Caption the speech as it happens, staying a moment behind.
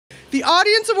The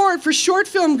audience award for short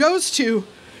film goes to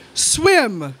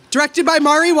Swim, directed by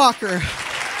Mari Walker.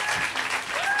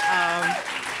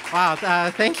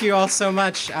 Wow, thank you all so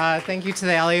much. Thank you to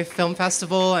the LA Film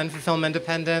Festival and for Film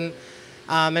Independent.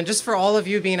 And just for all of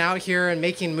you being out here and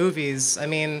making movies. I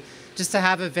mean, just to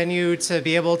have a venue to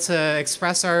be able to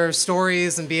express our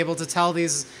stories and be able to tell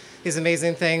these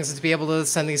amazing things and to be able to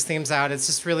send these themes out, it's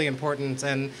just really important.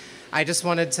 And I just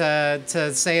wanted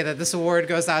to say that this award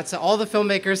goes out to all the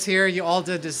filmmakers here. You all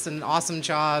did just an awesome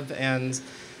job, and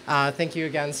thank you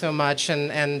again so much.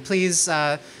 And please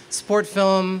support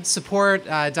film, support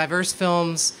diverse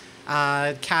films,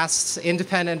 cast,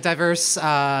 independent, diverse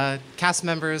cast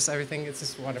members, everything. It's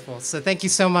just wonderful. So thank you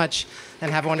so much, and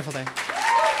have a wonderful day.